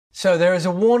So there is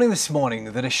a warning this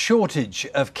morning that a shortage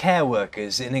of care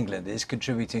workers in England is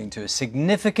contributing to a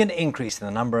significant increase in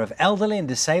the number of elderly and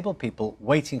disabled people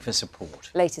waiting for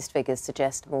support. Latest figures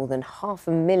suggest more than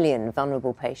 500,000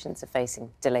 vulnerable patients are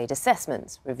facing delayed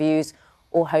assessments, reviews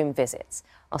or home visits.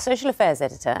 Our social affairs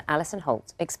editor, Alison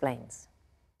Holt, explains.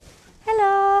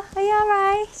 Hello, are you all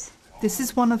right? This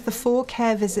is one of the 4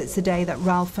 care visits a day that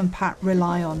Ralph and Pat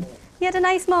rely on. You had a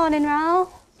nice morning,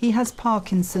 Ralph? He has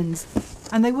Parkinson's,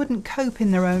 and they wouldn't cope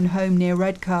in their own home near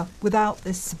Redcar without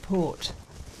this support.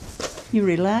 You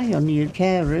rely on your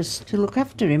carers to look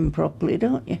after him properly,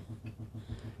 don't you?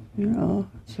 You know,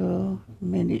 so, I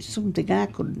mean, it's something I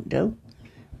couldn't do.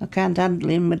 I can't handle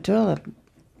him at all.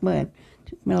 Well, it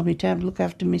took me all my time to look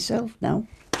after myself now.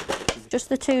 Just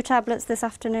the 2 tablets this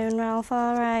afternoon, Ralph,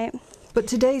 all right. But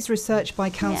today's research by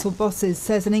council bosses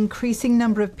says an increasing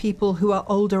number of people who are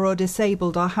older or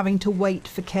disabled are having to wait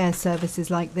for care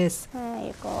services like this. There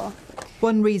you go.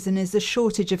 One reason is the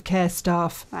shortage of care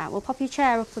staff. Right, we'll pop your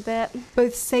chair up a bit.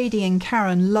 Both Sadie and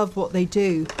Karen love what they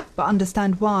do, but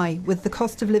understand why, with the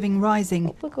cost of living rising.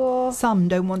 Up we go. Some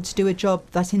don't want to do a job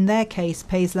that in their case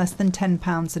pays less than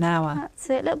 £10 an hour. That's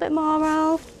it, a little bit more,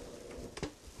 Ralph.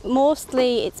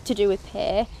 Mostly it's to do with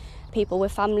pay. People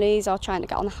with families are trying to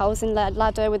get on the housing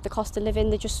ladder with the cost of living.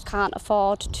 They just can't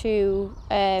afford to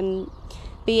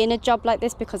be in a job like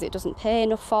this because it doesn't pay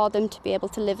enough for them to be able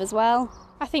to live as well.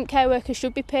 I think care workers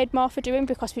should be paid more for doing,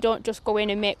 because we don't just go in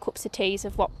and make cups of teas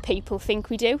of what people think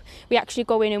we do. We actually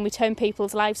go in and we turn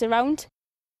people's lives around.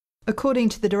 According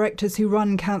to the directors who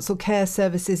run council care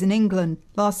services in England,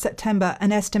 last September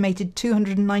an estimated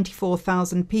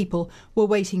 294,000 people were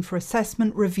waiting for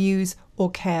assessment, reviews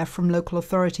or care from local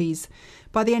authorities.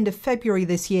 By the end of February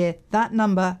this year, that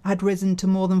number had risen to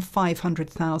more than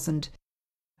 500,000.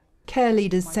 Care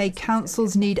leaders say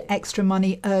councils need extra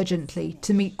money urgently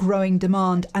to meet growing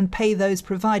demand and pay those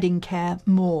providing care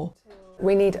more.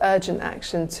 We need urgent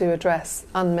action to address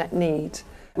unmet need.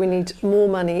 We need more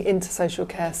money into social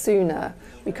care sooner.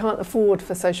 We can't afford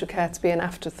for social care to be an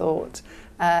afterthought,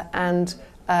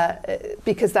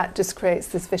 because that just creates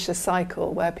this vicious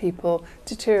cycle where people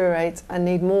deteriorate and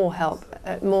need more help,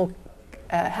 more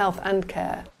health and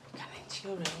care.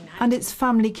 And it's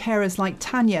family carers like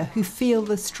Tanya who feel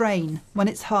the strain when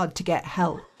it's hard to get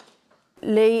help.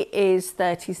 Lee is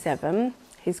 37,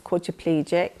 he's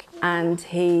quadriplegic and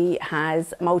he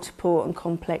has multiple and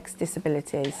complex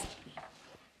disabilities.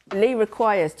 Lee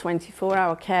requires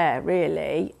 24-hour care,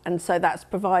 really, and so that's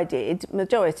provided,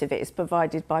 majority of it is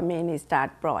provided by me and his dad,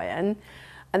 Brian,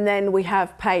 and then we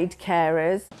have paid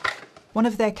carers. One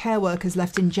of their care workers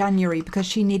left in January because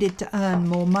she needed to earn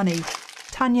more money.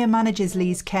 Tanya manages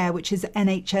Lee's care, which is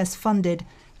NHS funded,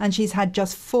 and she's had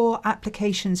just 4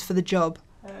 applications for the job.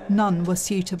 None were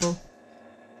suitable.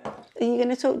 Are you going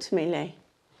to talk to me, Lee?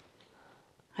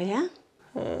 Oh, yeah?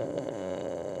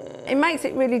 It makes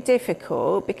it really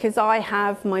difficult because I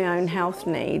have my own health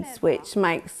needs, which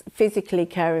makes physically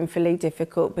caring for Lee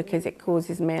difficult because it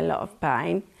causes me a lot of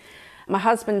pain. My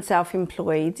husband's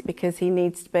self-employed because he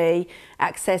needs to be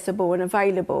accessible and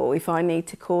available if I need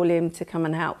to call him to come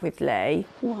and help with Lee.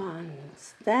 1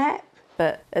 step.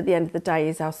 But at the end of the day,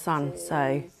 he's our son,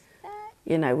 so,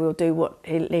 you know, we'll do what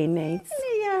Lee needs.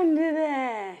 Under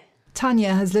there.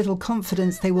 Tanya has little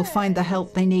confidence they will find the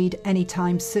help they need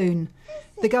anytime soon.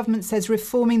 The government says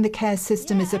reforming the care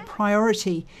system is a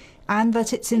priority and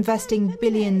that it's investing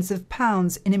billions of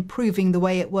pounds in improving the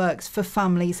way it works for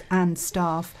families and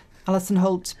staff. Alison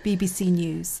Holt, BBC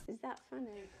News. Is that funny?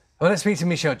 Well, let's speak to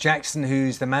Michelle Jackson,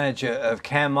 who's the manager of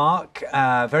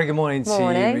Caremark. Very good morning to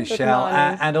you, Michelle.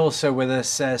 And also with us,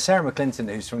 Sarah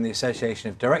McClinton, who's from the Association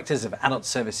of Directors of Adult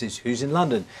Services, who's in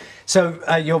London. So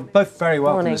you're both very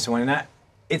welcome this morning. Now,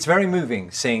 it's very moving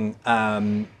seeing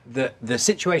the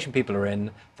situation people are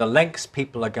in, the lengths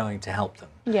people are going to help them.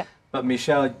 Yeah. But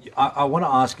Michelle, I want to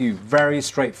ask you very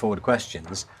straightforward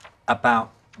questions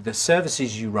about the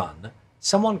services you run.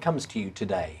 Someone comes to you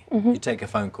today, you take a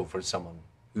phone call for someone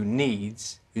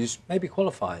who's maybe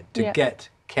qualified to get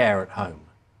care at home.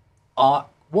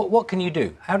 What can you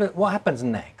do? What happens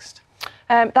next?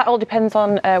 That all depends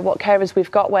on what carers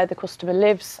we've got, where the customer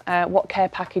lives, what care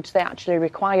package they actually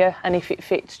require, and if it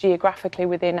fits geographically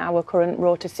within our current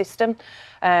rota system.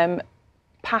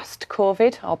 Past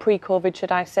COVID, or pre-COVID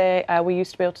should I say, we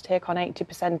used to be able to take on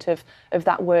 80% of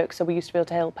that work, so we used to be able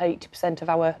to help 80% of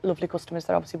our lovely customers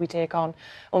that obviously we take on.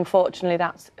 Unfortunately,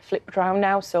 that's flipped around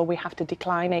now, so we have to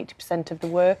decline 80% of the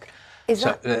work.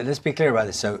 Let's be clear about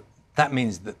this. So that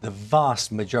means that the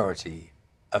vast majority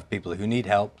of people who need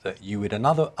help, that you would, in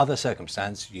other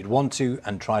circumstance, you'd want to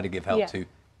and try to give help to,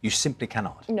 you simply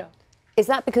cannot. No. Is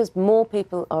that because more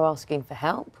people are asking for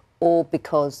help, or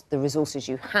because the resources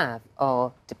you have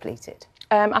are depleted?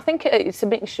 I think it's a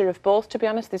mixture of both, to be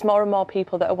honest. There's more and more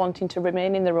people that are wanting to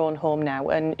remain in their own home now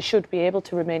and should be able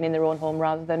to remain in their own home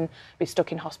rather than be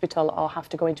stuck in hospital or have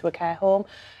to go into a care home.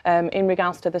 In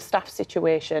regards to the staff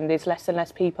situation, there's less and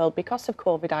less people, because of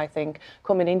COVID, I think,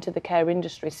 coming into the care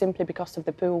industry simply because of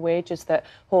the poor wages that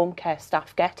home care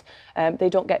staff get. They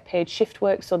don't get paid shift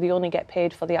work, so they only get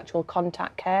paid for the actual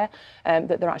contact care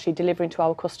that they're actually delivering to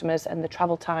our customers and the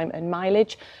travel time and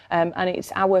mileage. And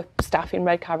it's our staff in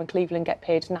Redcar and Cleveland get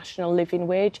paid national living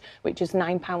wage, which is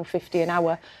 £9.50 an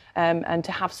hour, and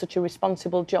to have such a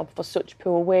responsible job for such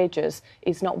poor wages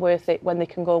is not worth it when they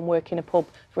can go and work in a pub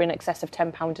for in excess of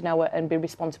 £10 an hour and be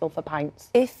responsible for pints.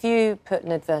 If you put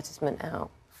an advertisement out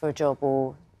for a job,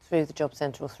 or through the job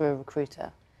centre or through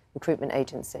a recruitment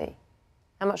agency,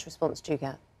 how much response do you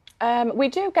get? We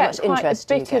do get quite a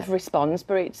bit of response,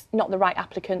 but it's not the right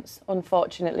applicants,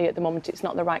 unfortunately, at the moment. It's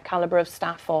not the right calibre of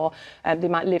staff, or they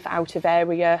might live out of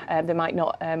area, they might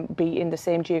not be in the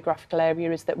same geographical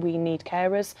area as that we need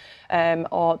carers,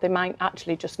 or they might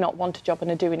actually just not want a job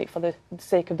and are doing it for the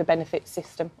sake of the benefit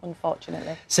system,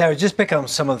 unfortunately. Sarah, just pick up on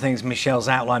some of the things Michelle's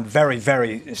outlined very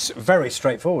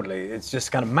straightforwardly. It's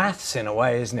just kind of maths in a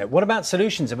way, isn't it? What about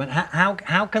solutions? I mean,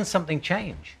 how can something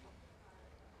change?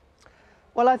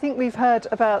 Well, I think we've heard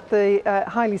about the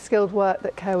highly skilled work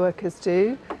that care workers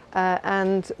do,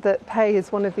 and that pay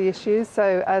is one of the issues.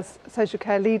 So as social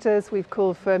care leaders, we've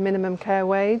called for a minimum care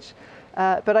wage.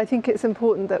 But I think it's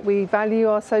important that we value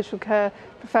our social care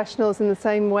professionals in the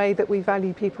same way that we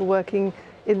value people working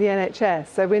in the NHS.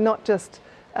 So we're not just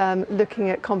looking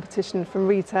at competition from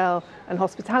retail and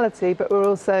hospitality, but we're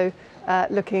also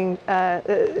looking,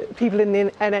 people in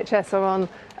the NHS are on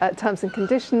terms and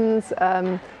conditions,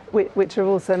 which are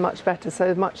also much better,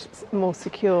 so much more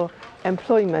secure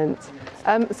employment.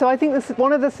 So I think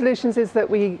one of the solutions is that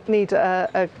we need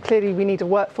clearly we need a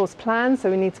workforce plan,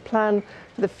 so we need to plan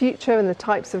for the future and the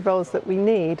types of roles that we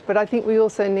need. But I think we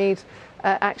also need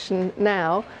action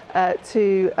now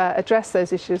to address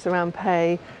those issues around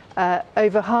pay.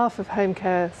 Over half of home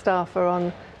care staff are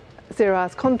on 0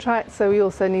 hours contracts, so we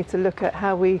also need to look at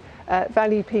how we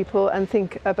value people and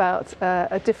think about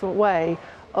a different way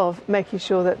of making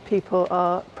sure that people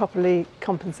are properly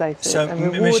compensated. So and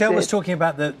rewarded. Michelle was talking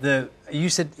about you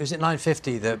said, was it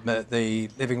 £9.50 the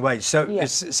living wage? So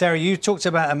yes. Sarah, you talked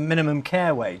about a minimum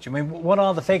care wage. I mean, what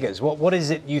are the figures? What is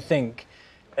it you think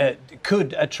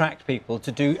could attract people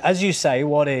to do, as you say,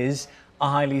 what is a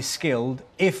highly skilled,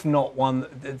 if not one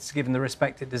that's given the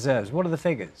respect it deserves? What are the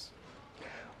figures?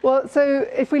 Well, so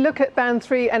if we look at Band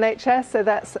 3 NHS, so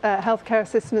that's healthcare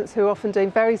assistants who are often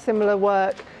doing very similar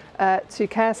work to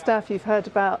care staff. You've heard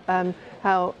about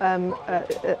how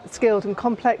skilled and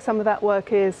complex some of that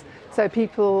work is. So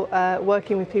people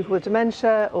working with people with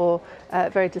dementia or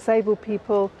very disabled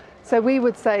people. So we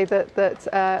would say that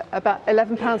about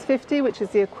 £11.50, which is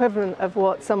the equivalent of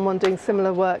what someone doing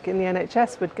similar work in the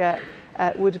NHS would get,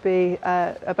 would be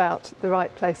about the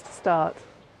right place to start.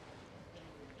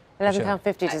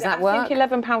 £11.50, does that work? I think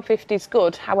 £11.50 is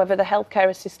good. However, the healthcare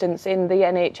assistants in the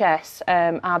NHS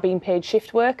are being paid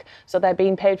shift work, so they're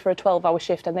being paid for a 12-hour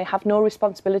shift and they have no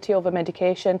responsibility over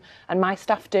medication, and my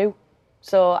staff do.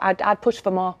 So I'd push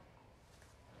for more.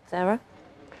 Sarah?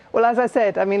 Well, as I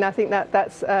said, I mean, I think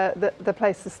that's the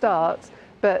place to start,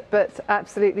 but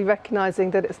absolutely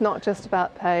recognising that it's not just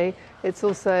about pay, it's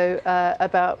also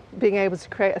about being able to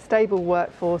create a stable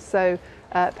workforce, so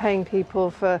paying people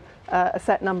for a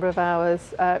set number of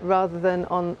hours rather than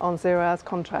on 0 hours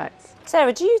contracts.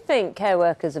 Sarah, do you think care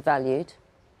workers are valued?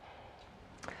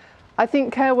 I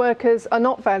think care workers are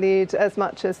not valued as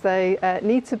much as they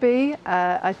need to be.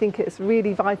 I think it's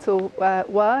really vital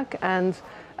work, and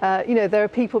you know, there are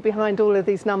people behind all of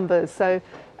these numbers. So,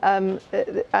 and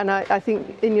I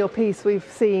think in your piece we've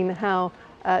seen how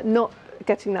not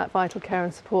getting that vital care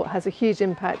and support has a huge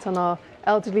impact on our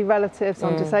elderly relatives,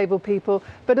 on disabled people,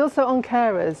 but also on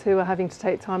carers who are having to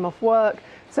take time off work.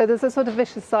 So there's a sort of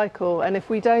vicious cycle, and if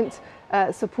we don't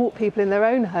support people in their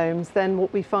own homes, then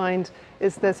what we find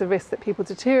is there's a risk that people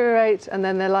deteriorate, and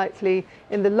then they're likely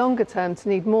in the longer term to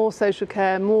need more social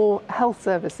care, more health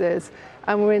services,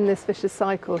 and we're in this vicious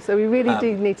cycle. So we really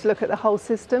do need to look at the whole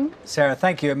system. Sarah,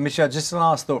 thank you. Michelle, just a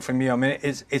last thought from you. I mean,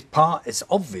 it's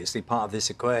obviously part of this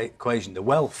equation, the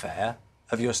welfare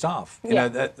of your staff. You know,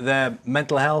 their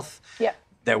mental health,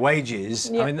 their wages.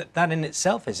 I mean, that in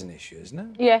itself is an issue, isn't it?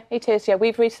 Yeah, it is. Yeah,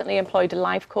 we've recently employed a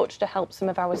life coach to help some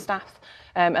of our staff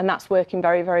and that's working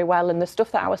very, very well. And the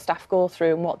stuff that our staff go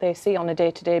through and what they see on a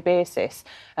day-to-day basis,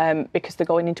 because they're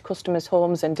going into customers'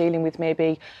 homes and dealing with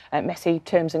maybe messy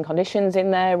terms and conditions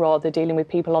in there, or they're dealing with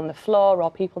people on the floor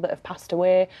or people that have passed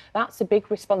away, that's a big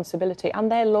responsibility.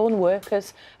 And they're lone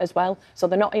workers as well, so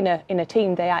they're not in a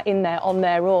team, they are in there on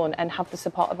their own and have the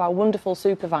support of our wonderful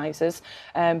supervisors.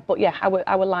 But yeah,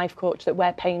 our life coach that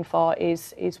we're paying for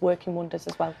is working wonders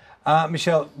as well.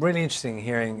 Michelle, really interesting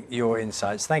hearing your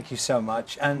insights. Thank you so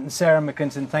much. And Sarah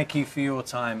McClinton, thank you for your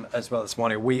time as well this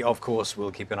morning. We, of course,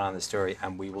 will keep an eye on the story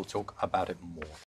and we will talk about it more.